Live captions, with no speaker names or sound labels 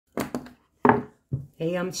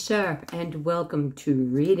Hey, I'm Char, and welcome to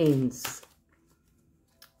Readings.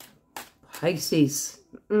 Pisces.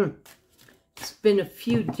 It's been a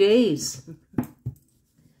few days.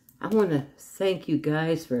 I want to thank you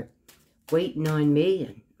guys for waiting on me.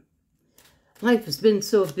 And life has been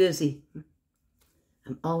so busy.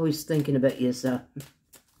 I'm always thinking about you, so.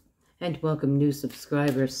 And welcome new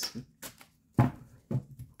subscribers.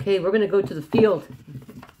 Okay, we're going to go to the field.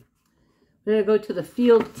 We're going to go to the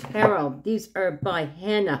Field Tarot. These are by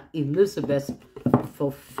Hannah Elizabeth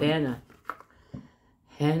Fofana.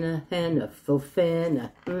 Hannah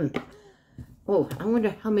Fofana. Oh, I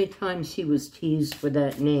wonder how many times she was teased for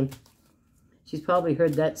that name. She's probably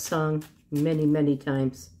heard that song many, many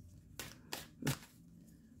times.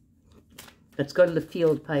 Let's go to the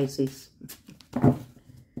field, Pisces.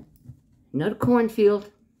 Not a cornfield,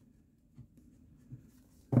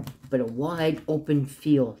 but a wide open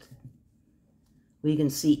field. We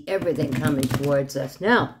can see everything coming towards us.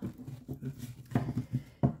 Now,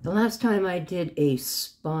 the last time I did a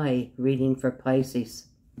spy reading for Pisces,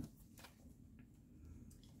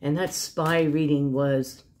 and that spy reading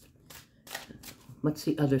was, what's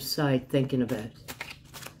the other side thinking about?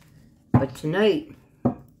 But tonight,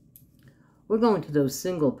 we're going to those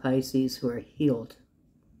single Pisces who are healed.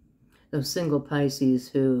 Those single Pisces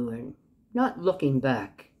who are not looking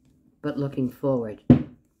back, but looking forward.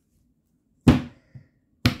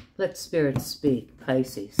 Let Spirit speak,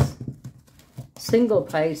 Pisces. Single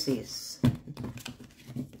Pisces.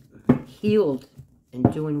 Healed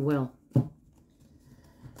and doing well.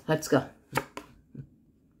 Let's go.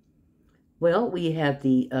 Well, we have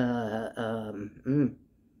the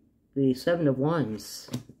Seven of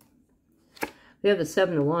Wands. We have the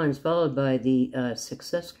Seven of Wands followed by the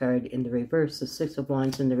Success card in the reverse, the Six of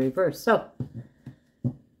Wands in the reverse. So,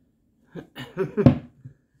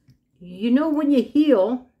 you know when you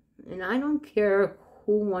heal, and I don't care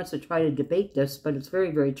who wants to try to debate this, but it's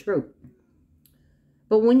very, very true.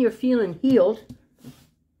 But when you're feeling healed,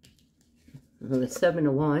 the Seven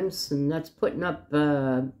of Wands, and that's putting up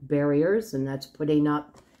barriers, and that's putting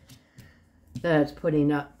up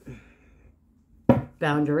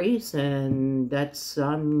boundaries, and that's,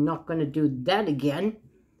 I'm not going to do that again.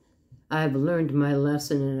 I've learned my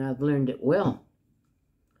lesson, and I've learned it well.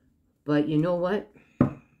 But you know what?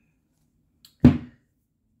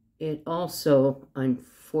 It also,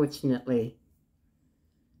 unfortunately,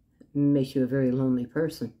 makes you a very lonely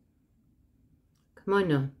person. Come on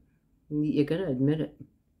now. You're going to admit it.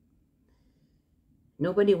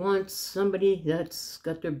 Nobody wants somebody that's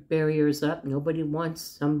got their barriers up. Nobody wants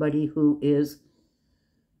somebody who is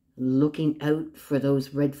looking out for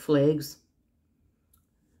those red flags.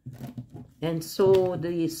 And so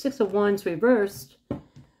the Six of Wands reversed,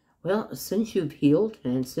 well, since you've healed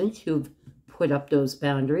and since you've put up those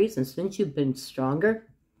boundaries and since you've been stronger,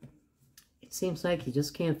 it seems like you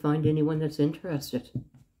just can't find anyone that's interested.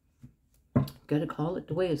 Got to call it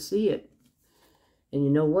the way I see it. And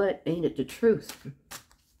you know what? Ain't it the truth?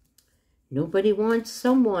 Nobody wants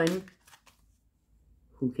someone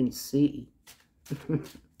who can see.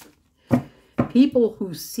 People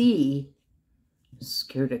who see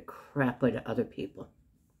scare the crap out of other people.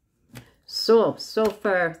 So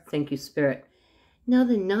far, thank you, Spirit. Now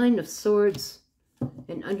the Nine of Swords,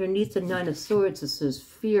 and underneath the Nine of Swords it says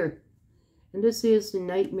fear. And this is the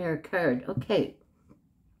Nightmare card. Okay.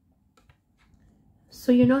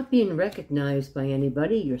 So you're not being recognized by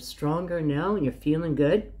anybody. You're stronger now and you're feeling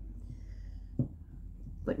good.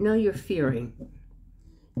 But now you're fearing.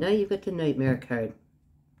 Now you've got the Nightmare card.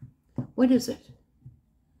 What is it?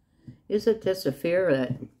 Is it just a fear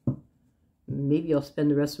that maybe I'll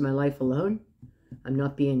spend the rest of my life alone? I'm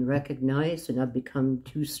not being recognized and I've become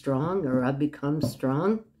too strong, or I've become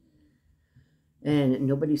strong and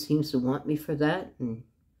nobody seems to want me for that. And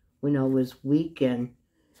when I was weak and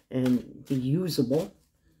usable,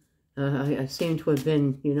 I seem to have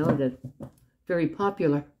been, you know, very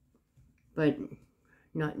popular, but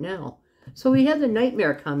not now. So we have the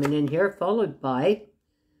Nightmare coming in here, followed by,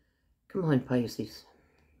 come on, Pisces.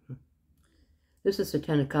 This is the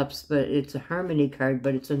Ten of Cups, but it's a Harmony card,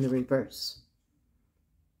 but it's in the reverse.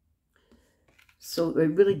 So it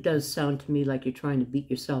really does sound to me like you're trying to beat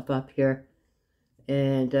yourself up here.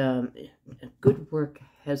 And good work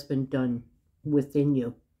has been done within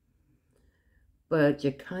you. But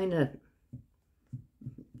you're kind of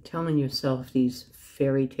telling yourself these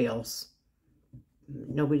fairy tales.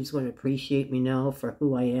 Nobody's going to appreciate me now for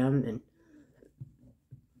who I am. And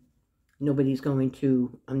nobody's going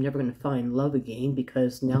to, I'm never going to find love again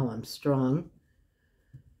because now I'm strong.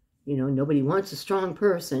 You know, nobody wants a strong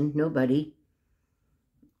person. Nobody.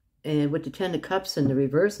 And with the Ten of Cups in the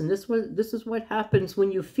reverse, and this is what happens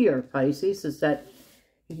when you fear, Pisces, is that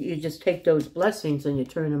you just take those blessings and you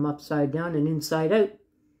turn them upside down and inside out.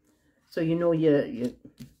 So you know you're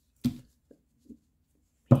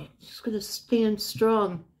just going to stand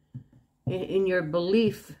strong in your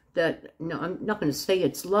belief that, no, I'm not going to say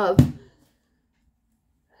it's love.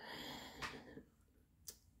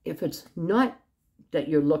 If it's not that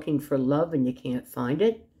you're looking for love and you can't find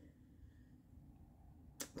it,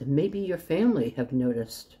 then maybe your family have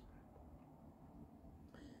noticed.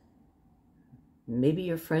 Maybe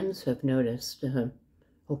your friends have noticed.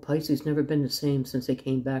 Oh, Pisces never been the same since they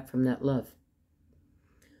came back from that love.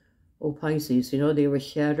 Oh, Pisces, you know, they were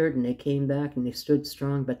shattered and they came back and they stood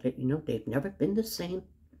strong, but they, you know, they've never been the same.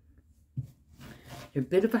 They're a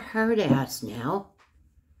bit of a hard ass now,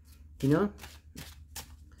 you know.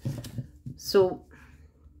 So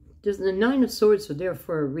there's the Nine of Swords are there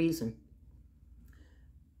for a reason.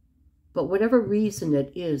 But whatever reason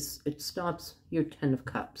it is, it stops your Ten of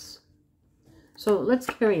Cups. So let's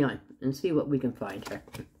carry on and see what we can find here.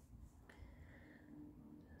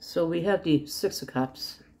 So we have the Six of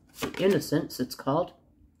Cups, the Innocence it's called,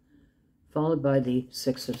 followed by the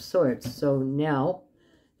Six of Swords. So now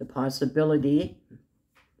the possibility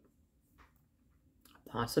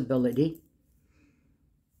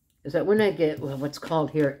is that when I get, well, what's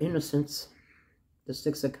called here Innocence, the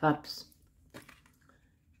Six of Cups,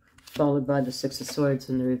 followed by the Six of Swords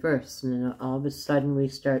in the reverse, and then all of a sudden we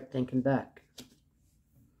start thinking back.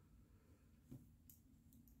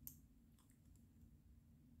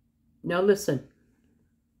 Now listen,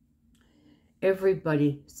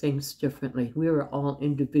 everybody thinks differently. We are all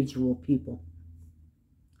individual people.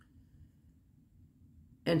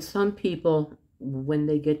 And some people, when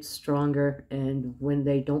they get stronger and when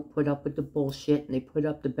they don't put up with the bullshit and they put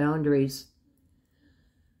up the boundaries,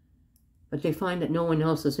 but they find that no one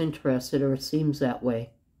else is interested, or it seems that way,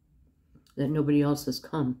 that nobody else has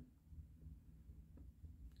come,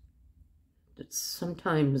 that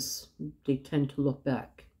sometimes they tend to look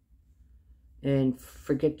back and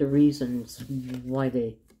forget the reasons why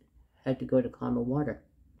they had to go to calmer water.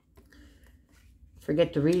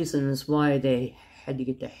 Forget the reasons why they had to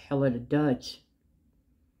get the hell out of Dodge.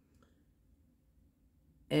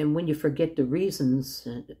 And when you forget the reasons,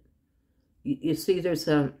 you see there's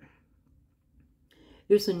an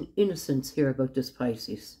innocence here about this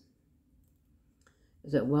Pisces.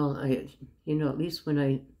 Is that, well, you know, at least when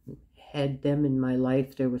I had them in my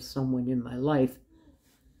life, there was someone in my life.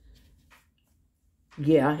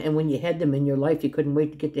 Yeah, and when you had them in your life, you couldn't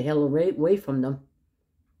wait to get the hell away from them.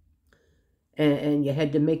 And you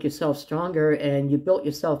had to make yourself stronger, and you built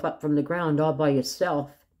yourself up from the ground all by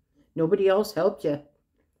yourself. Nobody else helped you.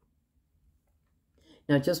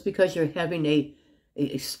 Now, just because you're having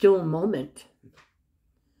a still moment,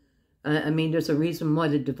 I mean, there's a reason why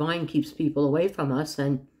the divine keeps people away from us,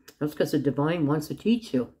 and that's because the divine wants to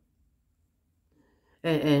teach you.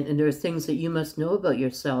 And there are things that you must know about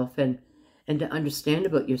yourself and to understand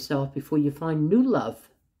about yourself before you find new love.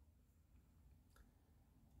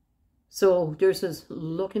 So there's this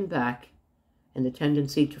looking back and the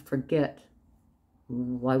tendency to forget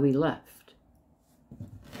why we left.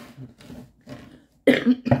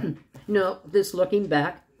 No, this looking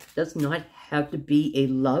back does not have to be a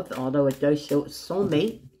love, although it does show a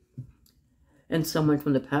soulmate and someone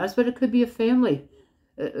from the past, but it could be a family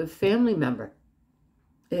member.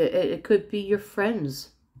 It could be your friends.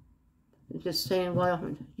 Just saying,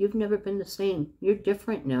 well, you've never been the same. You're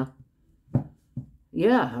different now.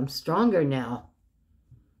 Yeah, I'm stronger now.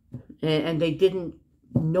 And they didn't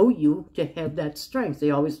know you to have that strength.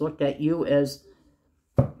 They always looked at you as,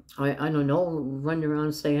 I don't know, running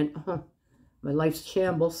around saying, oh, my life's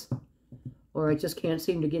shambles. Or I just can't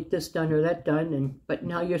seem to get this done or that done. But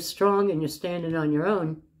now you're strong and you're standing on your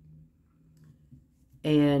own.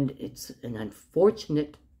 And it's an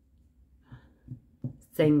unfortunate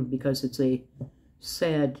thing because it's a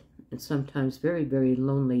sad and sometimes very, very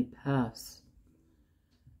lonely path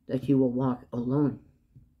that you will walk alone.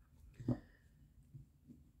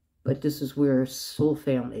 But this is where soul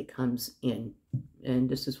family comes in. And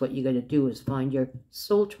this is what you got to do, is find your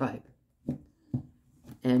soul tribe.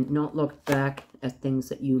 And not look back at things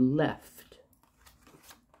that you left.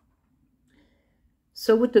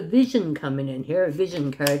 So with the vision coming in here, a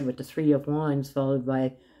vision card with the Three of Wands followed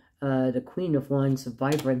by the Queen of Wands of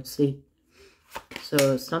vibrancy.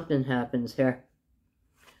 So something happens here.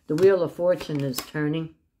 The Wheel of Fortune is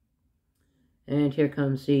turning. And here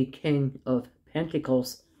comes the King of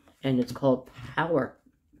Pentacles. And it's called Power.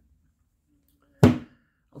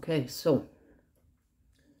 Okay, so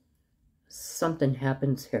something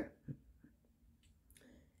happens here.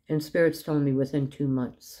 And Spirit's telling me within 2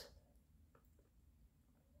 months.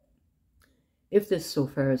 If this so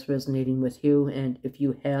far is resonating with you, and if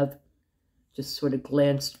you have just sort of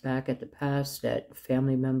glanced back at the past, at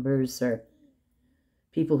family members or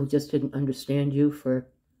people who just didn't understand you for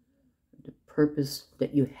the purpose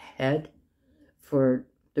that you had, for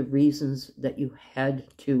the reasons that you had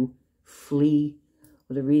to flee,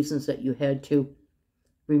 or the reasons that you had to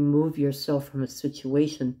remove yourself from a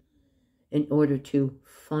situation in order to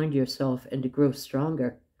find yourself and to grow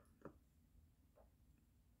stronger.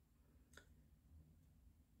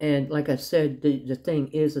 And like I said, the thing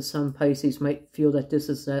is that some Pisces might feel that this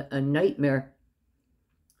is a nightmare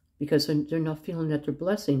because they're not feeling that their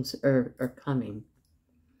blessings are coming.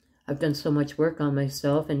 I've done so much work on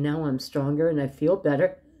myself, and now I'm stronger and I feel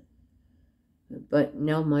better. But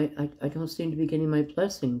now I don't seem to be getting my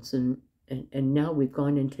blessings, and now we've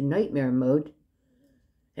gone into nightmare mode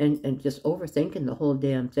and just overthinking the whole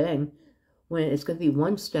damn thing when it's going to be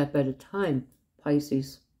one step at a time,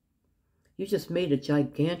 Pisces. You just made a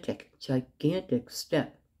gigantic, gigantic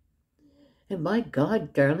step. And my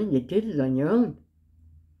God, darling, you did it on your own.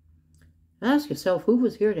 Ask yourself, who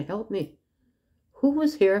was here to help me? Who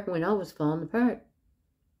was here when I was falling apart?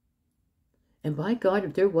 And by God,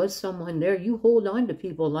 if there was someone there, you hold on to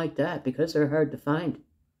people like that because they're hard to find.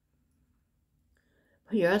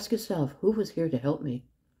 But you ask yourself, who was here to help me?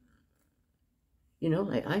 You know,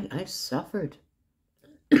 I suffered.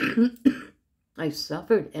 I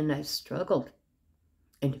suffered and I struggled.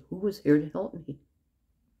 And who was here to help me?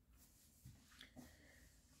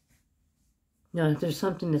 Now, if there's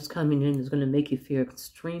something that's coming in that's going to make you feel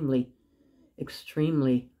extremely,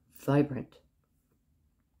 extremely vibrant.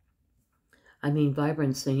 I mean,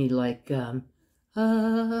 vibrancy like a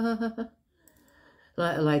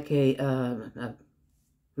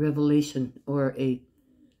revelation or a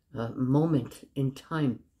moment in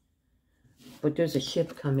time. But there's a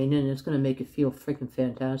ship coming in and it's going to make you feel freaking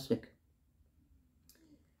fantastic.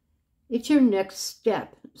 It's your next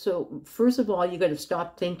step. So first of all, you got to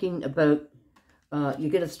stop thinking about, you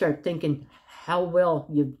got to start thinking how well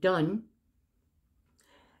you've done.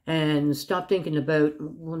 And stop thinking about,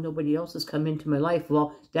 well, nobody else has come into my life.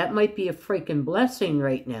 Well, that might be a freaking blessing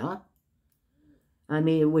right now. I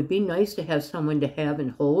mean, it would be nice to have someone to have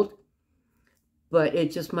and hold. But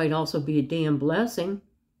it just might also be a damn blessing.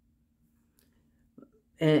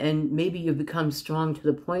 And maybe you become strong to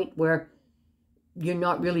the point where you're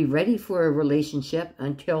not really ready for a relationship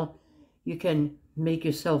until you can make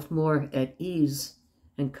yourself more at ease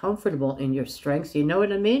and comfortable in your strengths. You know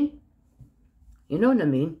what I mean? You know what I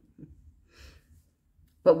mean?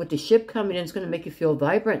 But with the ship coming in, it's going to make you feel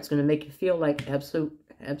vibrant. It's going to make you feel like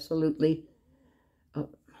absolutely,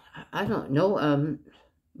 I don't know,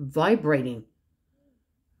 vibrating.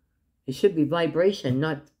 It should be vibration,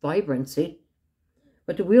 not vibrancy.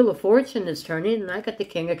 But the Wheel of Fortune is turning, and I got the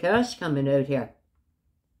King of Cash coming out here.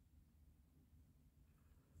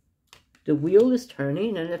 The wheel is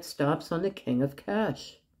turning, and it stops on the King of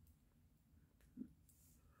Cash.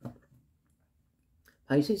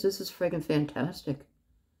 Pisces, this is friggin' fantastic.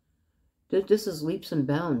 This is leaps and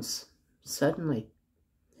bounds, suddenly,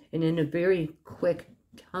 and in a very quick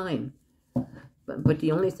time. But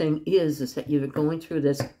the only thing is that you're going through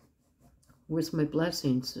this, where's my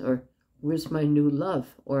blessings, or where's my new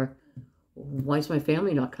love, or why's my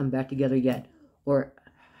family not come back together yet, or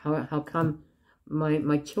how come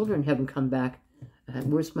my children haven't come back,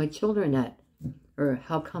 where's my children at, or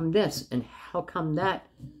how come this, and how come that,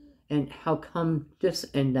 and how come this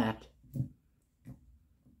and that.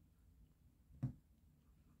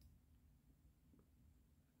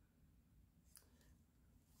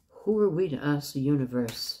 Who are we to ask the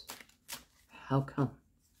universe, how come?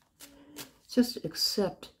 Just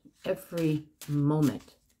accept every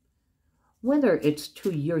moment, whether it's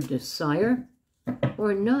to your desire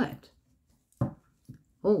or not.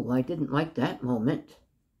 Oh, I didn't like that moment.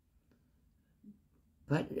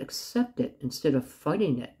 But accept it instead of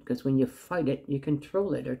fighting it, because when you fight it, you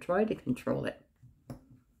control it or try to control it.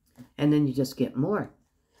 And then you just get more.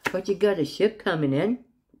 But you got a ship coming in,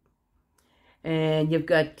 and you've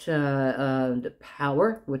got the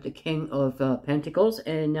power with the King of Pentacles,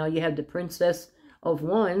 and now you have the Princess of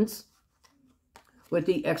Wands with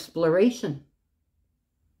the exploration.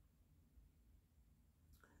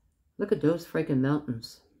 Look at those freaking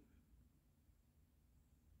mountains.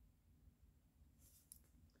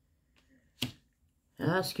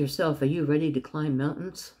 Ask yourself, are you ready to climb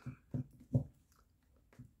mountains?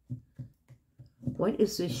 What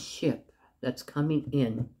is this ship that's coming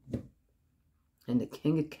in? And the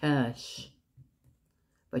King of Cash.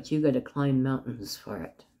 But you got to climb mountains for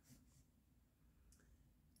it.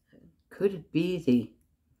 Could it be the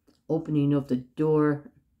opening of the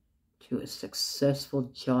door to a successful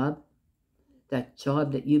job? That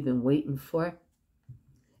job that you've been waiting for?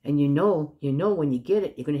 And you know when you get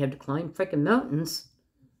it, you're going to have to climb freaking mountains.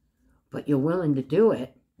 But you're willing to do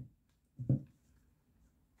it.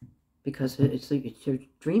 Because it's your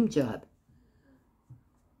dream job.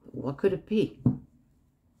 What could it be? Well,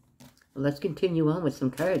 let's continue on with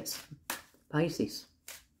some cards. Pisces.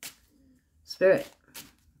 Spirit.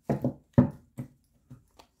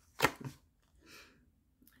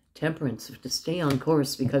 Temperance, to stay on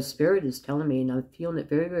course, because Spirit is telling me, and I'm feeling it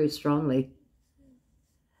very, very strongly,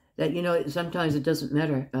 that, you know, sometimes it doesn't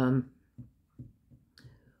matter.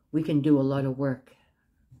 We can do a lot of work,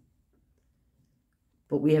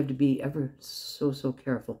 but we have to be ever so, so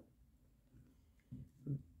careful.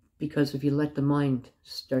 Because if you let the mind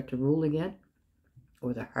start to rule again,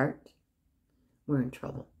 or the heart, we're in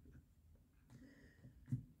trouble.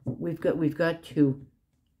 We've got to,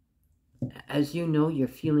 as you know, you're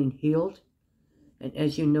feeling healed. And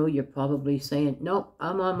as you know, you're probably saying, no,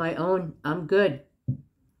 I'm on my own. I'm good.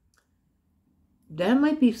 That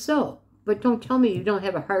might be so. But don't tell me you don't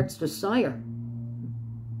have a heart's desire.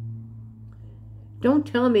 Don't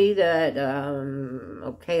tell me that,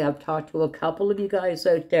 okay, I've talked to a couple of you guys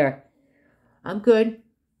out there. I'm good.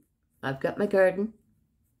 I've got my garden.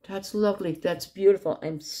 That's lovely. That's beautiful.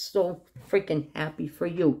 I'm so freaking happy for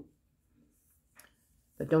you.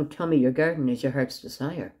 But don't tell me your garden is your heart's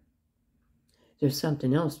desire. There's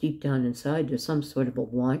something else deep down inside. There's some sort of a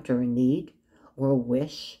want or a need or a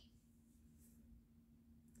wish.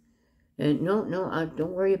 And no,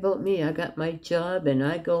 don't worry about me. I got my job and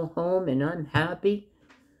I go home and I'm happy.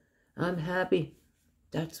 I'm happy.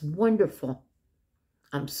 That's wonderful.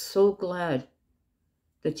 I'm so glad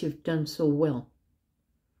that you've done so well.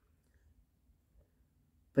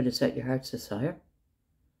 But is that your heart's desire?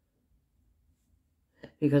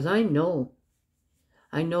 Because I know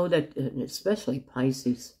that, especially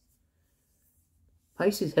Pisces.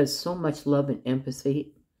 Pisces has so much love and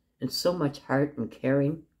empathy and so much heart and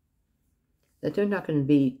caring that they're not going to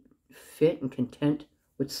be fit and content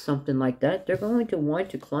with something like that. They're going to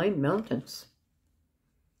want to climb mountains.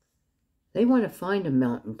 They want to find a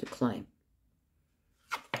mountain to climb.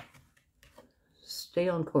 Stay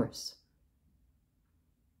on course.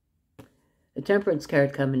 The Temperance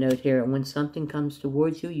card coming out here, and when something comes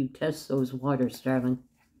towards you, you test those waters, darling.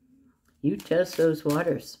 You test those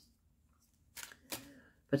waters.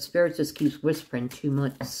 But Spirit just keeps whispering 2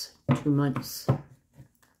 months, 2 months.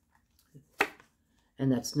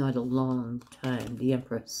 And that's not a long time. The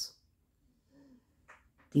Empress.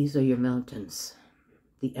 These are your mountains.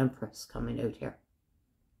 The Empress coming out here.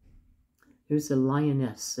 Here's the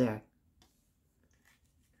Lioness there.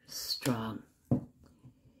 Strong.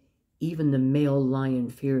 Even the male lion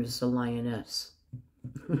fears the lioness.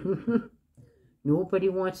 Nobody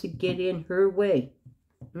wants to get in her way.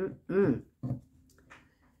 But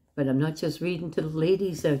I'm not just reading to the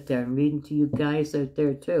ladies out there. I'm reading to you guys out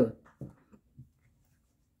there too.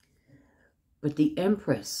 But the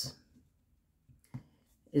Empress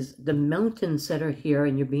is the mountains that are here,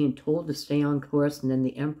 and you're being told to stay on course, and then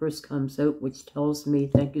the Empress comes out, which tells me,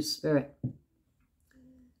 thank you, Spirit,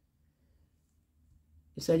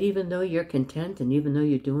 is that even though you're content and even though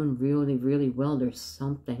you're doing really, really well, there's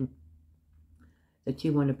something that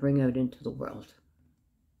you want to bring out into the world.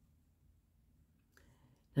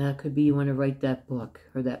 Now, it could be you want to write that book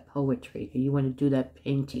or that poetry, or you want to do that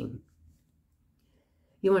painting.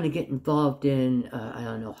 You want to get involved in, I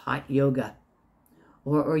don't know, hot yoga.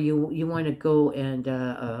 Or you want to go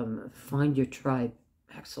and find your tribe.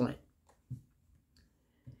 Excellent.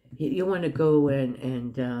 You want to go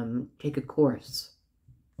and take a course.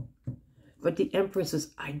 But the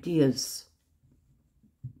Empress's ideas,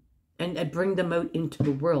 and bring them out into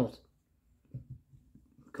the world.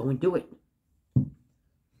 Go and do it.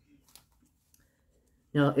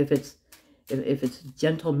 Now, if it's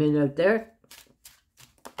gentlemen out there,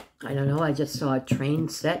 I don't know, I just saw a train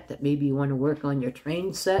set that maybe you want to work on your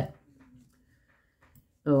train set.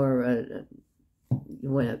 Or you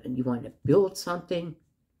want to build something.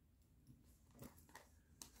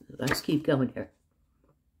 Let's keep going here.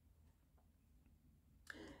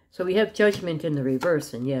 So we have Judgment in the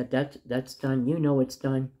reverse, and yeah, that's done. You know it's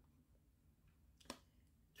done.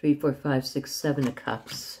 3, 4, 5, 6, 7 of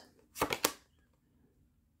Cups.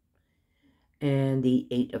 And the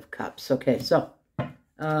 8 of Cups. Okay, so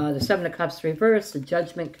the 7 of Cups reversed, the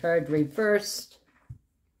Judgment card reversed.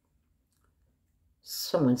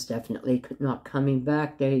 Someone's definitely not coming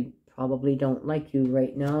back. They probably don't like you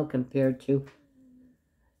right now compared to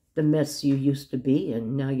the mess you used to be,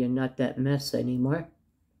 and now you're not that mess anymore.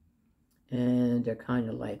 And they're kind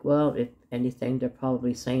of like, well, if anything, they're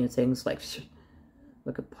probably saying things like,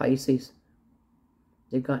 look at Pisces.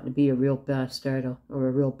 They've gotten to be a real bastard or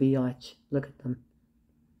a real biatch. Look at them.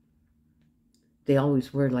 They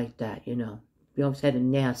always were like that, you know. They always had a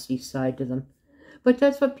nasty side to them. But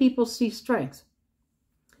that's what people see strength.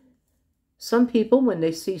 Some people, when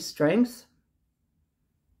they see strength,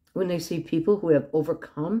 when they see people who have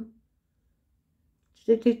overcome,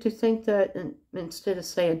 they think that, and instead of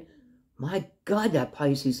saying, my God, that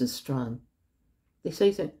Pisces is strong, they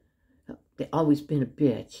say that they've always been a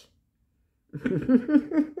bitch.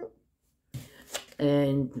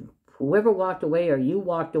 And whoever walked away or you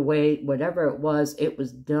walked away, whatever it was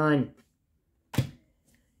done.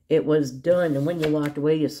 It was done. And when you walked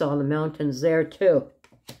away, you saw the mountains there too.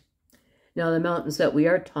 Now, the mountains that we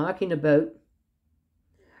are talking about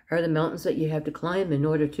are the mountains that you have to climb in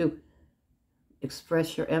order to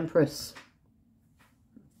express your Empress.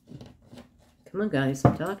 Come on, guys,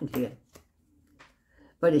 I'm talking to you.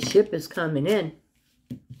 But a ship is coming in.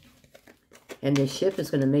 And this ship is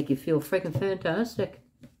going to make you feel freaking fantastic.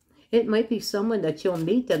 It might be someone that you'll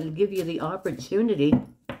meet that will give you the opportunity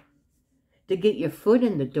to get your foot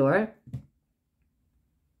in the door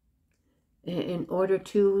in order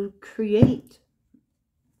to create.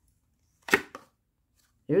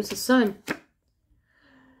 There's the Sun.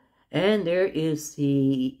 And there is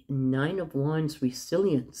the Nine of Wands,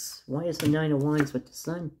 resilience. Why is the Nine of Wands with the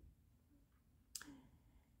Sun?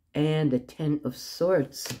 And the Ten of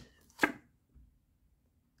Swords,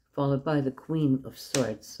 followed by the Queen of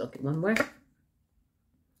Swords. Okay, one more.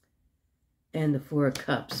 And the Four of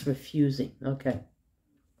Cups, refusing. Okay.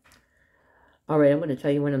 All right, I'm going to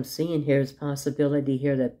tell you what I'm seeing here is possibility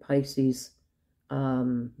here that Pisces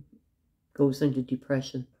goes into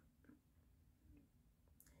depression.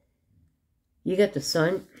 You get the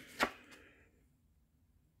Sun.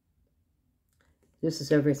 This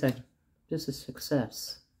is everything. This is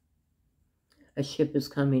success. A ship is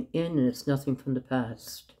coming in and it's nothing from the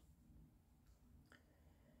past.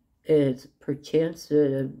 It's perchance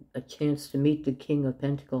a chance to meet the King of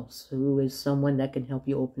Pentacles, who is someone that can help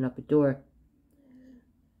you open up a door.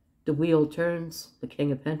 The wheel turns, the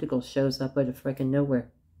King of Pentacles shows up out of frickin'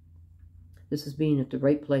 nowhere. This is being at the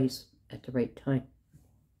right place at the right time.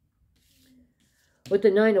 With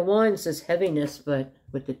the Nine of Wands is heaviness, but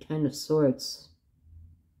with the Ten of Swords,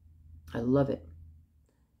 I love it.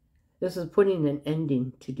 This is putting an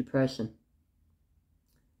ending to depression.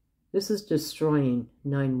 This is destroying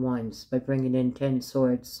 9 wands by bringing in 10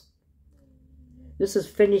 swords. This is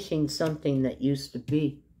finishing something that used to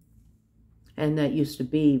be. And that used to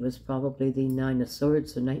be was probably the 9 of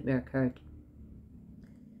Swords, the Nightmare card.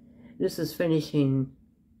 This is finishing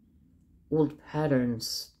old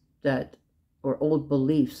patterns that, or old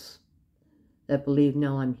beliefs that believe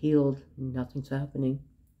now I'm healed, nothing's happening.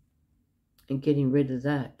 And getting rid of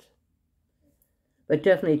that. But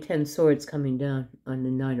definitely 10 swords coming down on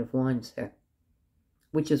the 9 of Wands here.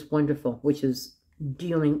 Which is wonderful. Which is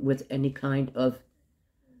dealing with any kind of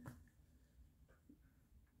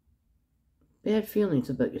bad feelings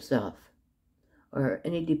about yourself. Or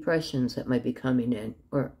any depressions that might be coming in.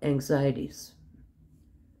 Or anxieties.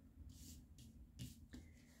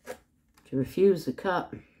 To refuse the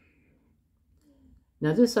cup.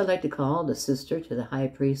 Now this I like to call the sister to the High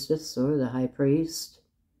Priestess or the High Priest.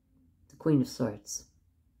 Queen of Swords.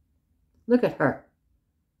 Look at her.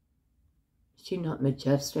 Is she not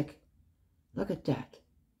majestic? Look at that.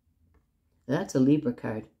 That's a Libra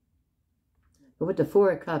card. But with the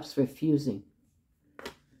Four of Cups, refusing.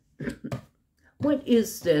 What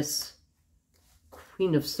is this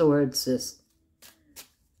Queen of Swords,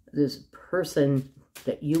 this person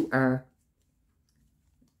that you are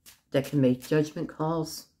that can make judgment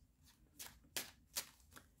calls?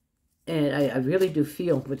 And I really do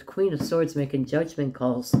feel with Queen of Swords making judgment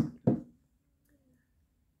calls,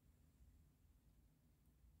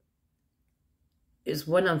 is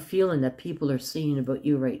what I'm feeling that people are seeing about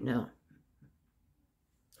you right now.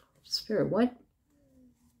 Spirit, what?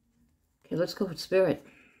 Okay, let's go with Spirit.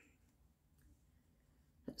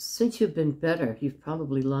 Since you've been better, you've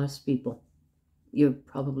probably lost people. You've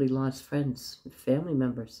probably lost friends, family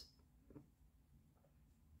members.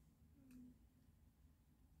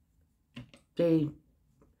 They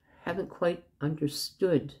haven't quite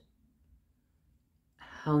understood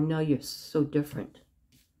how now you're so different.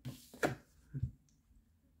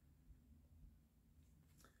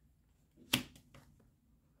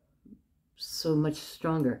 So much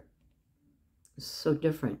stronger. So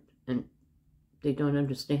different. And they don't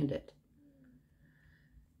understand it.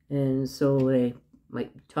 And so they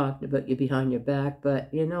might be talking about you behind your back,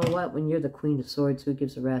 but you know what? When you're the Queen of Swords, who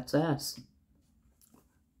gives a rat's ass?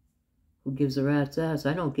 Who gives a rat's ass?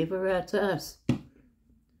 I don't give a rat's ass.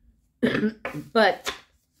 But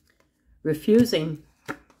refusing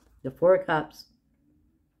the Four of Cups.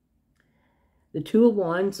 The Two of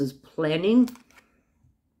Wands is planning.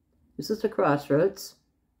 This is the crossroads.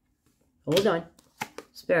 Hold on.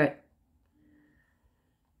 Spirit.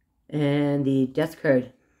 And the Death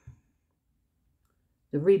card.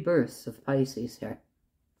 The rebirth of Pisces here.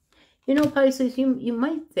 You know, Pisces, you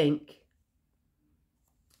might think,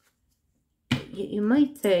 you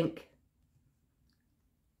might think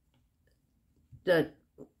that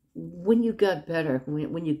when you got better,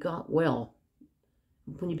 when you got well,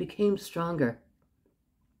 when you became stronger,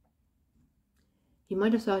 you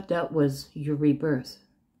might have thought that was your rebirth.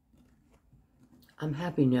 I'm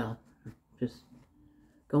happy now. Just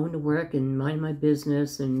going to work and minding my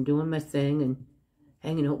business and doing my thing and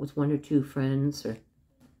hanging out with one or two friends, or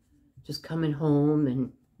just coming home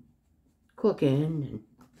and cooking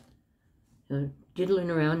and diddling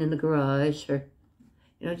around in the garage, or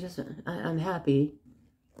just I'm happy.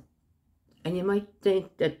 And you might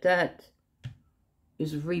think that that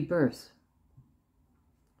is rebirth,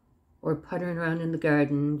 or puttering around in the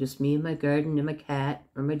garden, just me and my garden and my cat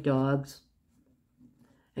or my dogs.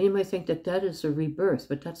 And you might think that that is a rebirth,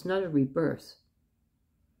 but that's not a rebirth.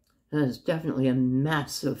 That is definitely a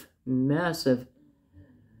massive, massive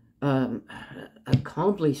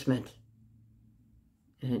accomplishment.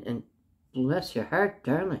 And bless your heart,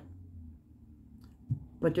 darling.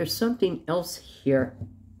 But there's something else here.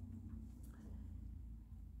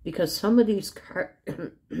 Because some of these cards,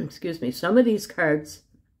 excuse me, some of these cards,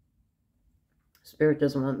 Spirit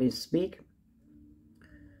doesn't want me to speak,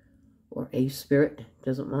 or a spirit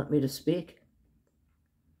doesn't want me to speak.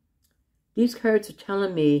 These cards are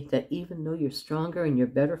telling me that even though you're stronger and you're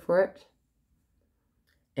better for it,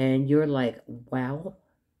 and you're like, wow,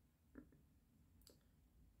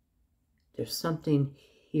 there's something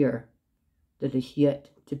here that is yet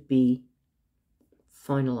to be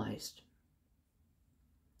finalized.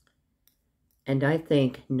 And I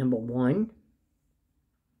think, number one,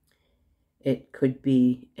 it could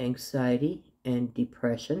be anxiety and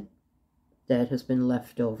depression that has been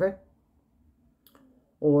left over.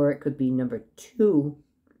 Or it could be number two,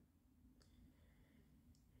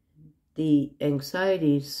 the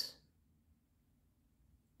anxieties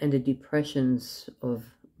and the depressions of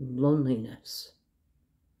loneliness.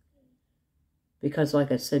 Because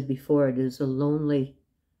like I said before, it is a lonely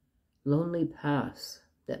path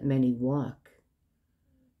that many walk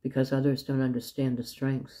because others don't understand the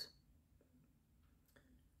strengths.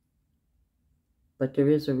 But there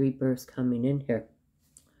is a rebirth coming in here.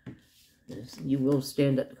 You will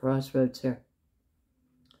stand at the crossroads here.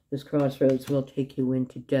 This crossroads will take you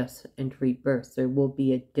into death and rebirth. There will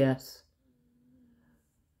be a death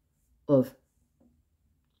of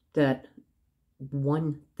that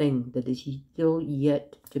one thing that is still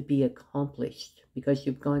yet to be accomplished because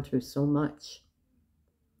you've gone through so much.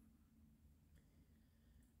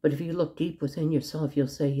 But if you look deep within yourself, you'll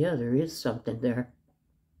say, yeah, there is something there.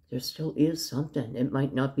 There still is something. It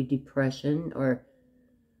might not be depression,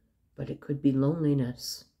 but it could be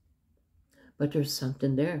loneliness. But there's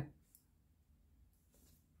something there.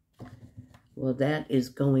 Well, that is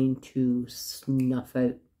going to snuff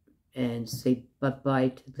out and say bye-bye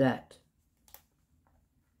to that.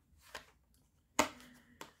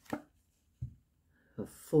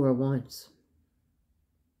 Four of Wands.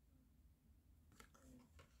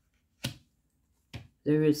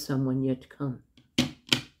 There is someone yet to come.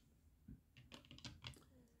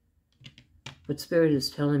 But Spirit is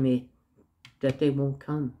telling me that they won't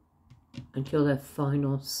come until that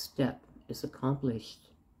final step is accomplished.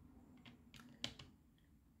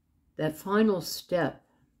 That final step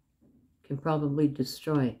can probably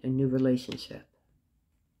destroy a new relationship.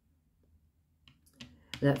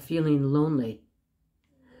 That feeling lonely.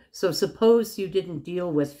 So suppose you didn't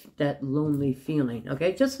deal with that lonely feeling,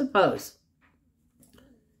 okay? Just suppose.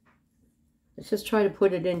 Let's just try to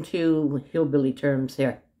put it into hillbilly terms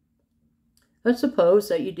here. Let's suppose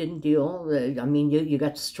that you didn't deal, you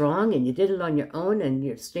got strong and you did it on your own and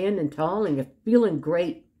you're standing tall and you're feeling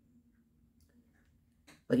great.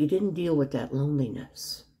 But you didn't deal with that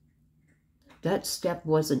loneliness. That step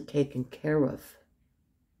wasn't taken care of.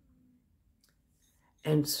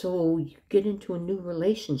 And so you get into a new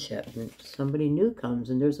relationship and somebody new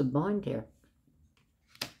comes and there's a bond here.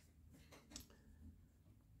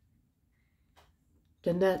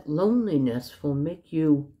 Then that loneliness will make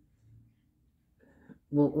you,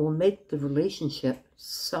 will make the relationship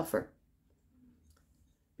suffer.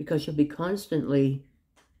 because you'll be constantly,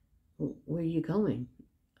 where are you going?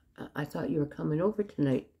 I thought you were coming over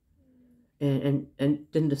tonight. And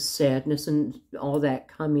then the sadness and all that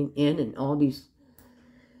coming in, and all these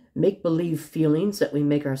make-believe feelings that we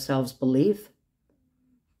make ourselves believe.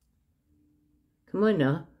 Come on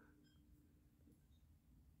now.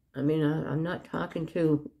 I mean, I'm not talking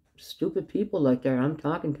to stupid people like that. I'm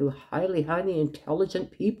talking to highly, highly intelligent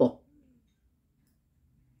people.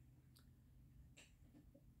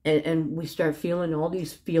 And we start feeling all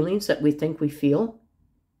these feelings that we think we feel.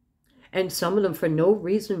 And some of them for no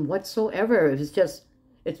reason whatsoever.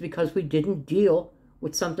 It's because we didn't deal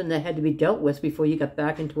with something that had to be dealt with before you got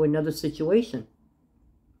back into another situation.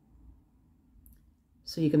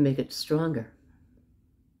 So you can make it stronger.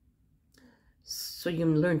 So you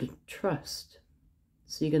can learn to trust.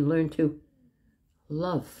 So you can learn to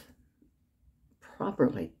love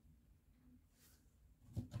properly.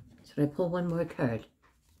 Should I pull one more card?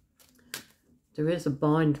 There is a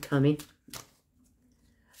bond coming,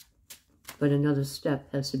 but another step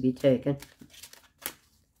has to be taken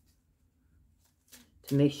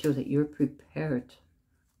to make sure that you're prepared.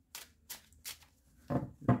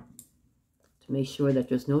 To make sure that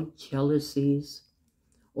there's no jealousies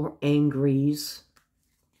or angries.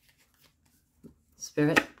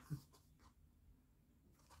 Spirit.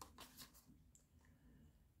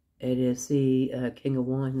 It is the King of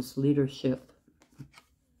Wands leadership.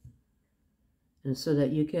 And so that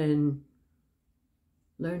you can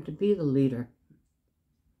learn to be the leader.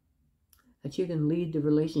 That you can lead the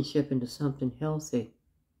relationship into something healthy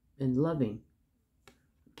and loving.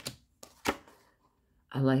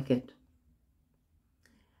 I like it.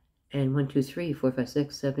 And 1, 2, 3, 4, 5,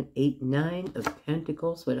 6, 7, 8, 9 of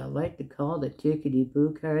Pentacles, what I like to call the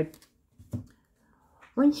tickety-boo card.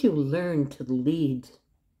 Once you learn to lead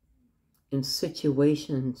in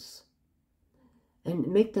situations and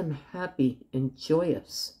make them happy and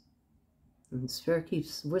joyous, and Spirit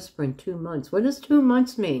keeps whispering 2 months. What does 2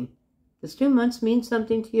 months mean? Does 2 months mean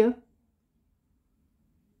something to you?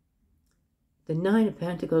 The 9 of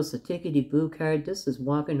Pentacles, the tickety-boo card, this is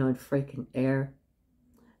walking on freaking air.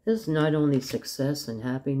 This is not only success and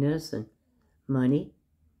happiness and money,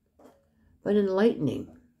 but enlightening,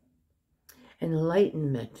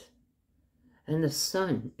 enlightenment, and the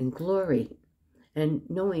sun and glory, and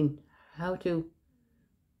knowing how to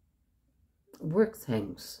work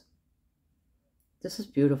things. This is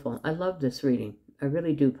beautiful. I love this reading. I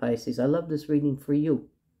really do, Pisces. I love this reading for you.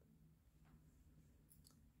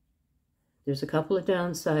 There's a couple of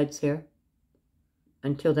downsides here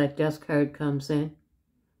until that Death card comes in.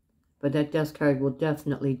 But that Death card will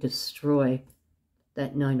definitely destroy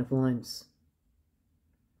that 9 of Wands.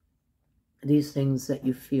 These things that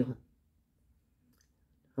you feel.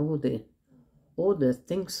 Oh, the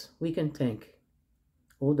things we can think.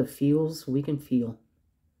 Oh, the feels we can feel.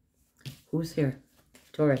 Who's here?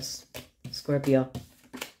 Taurus, Scorpio.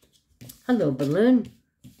 Hello, Balloon.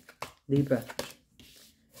 Libra,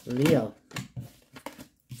 Leo,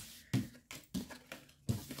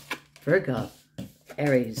 Virgo,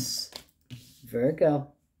 Aries,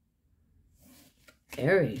 Virgo,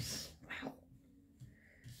 Aries. Wow.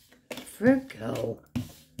 Virgo.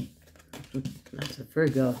 That's a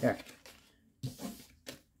Virgo here.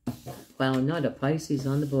 Wow, not a Pisces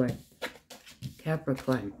on the board.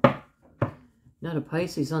 Capricorn. Not a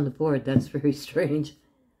Pisces on the board. That's very strange.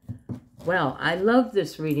 Well, I love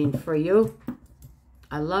this reading for you.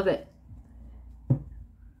 I love it.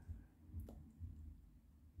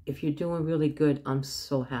 If you're doing really good, I'm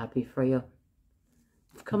so happy for you.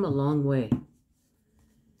 You've come a long way.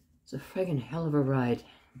 It's a friggin' hell of a ride.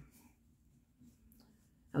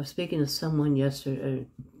 I was speaking to someone yesterday,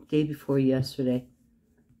 day before yesterday,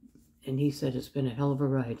 and he said it's been a hell of a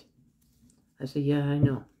ride. I said, yeah, I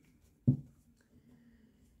know.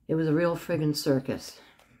 It was a real friggin' circus.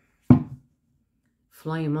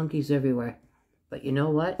 Flying monkeys everywhere. But you know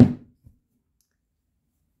what?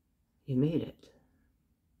 You made it.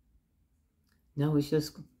 Now it's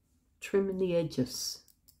just trimming the edges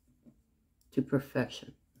to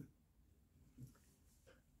perfection.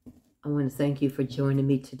 I want to thank you for joining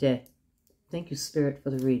me today. Thank you, Spirit, for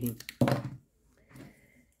the reading.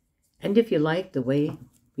 And if you like the way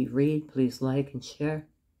we read, please like and share.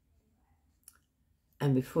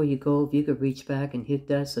 And before you go, if you could reach back and hit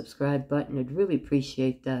that subscribe button, I'd really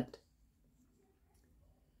appreciate that.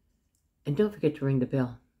 And don't forget to ring the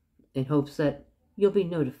bell in hopes that you'll be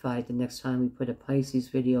notified the next time we put a Pisces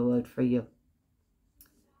video out for you.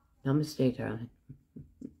 Namaste, darling.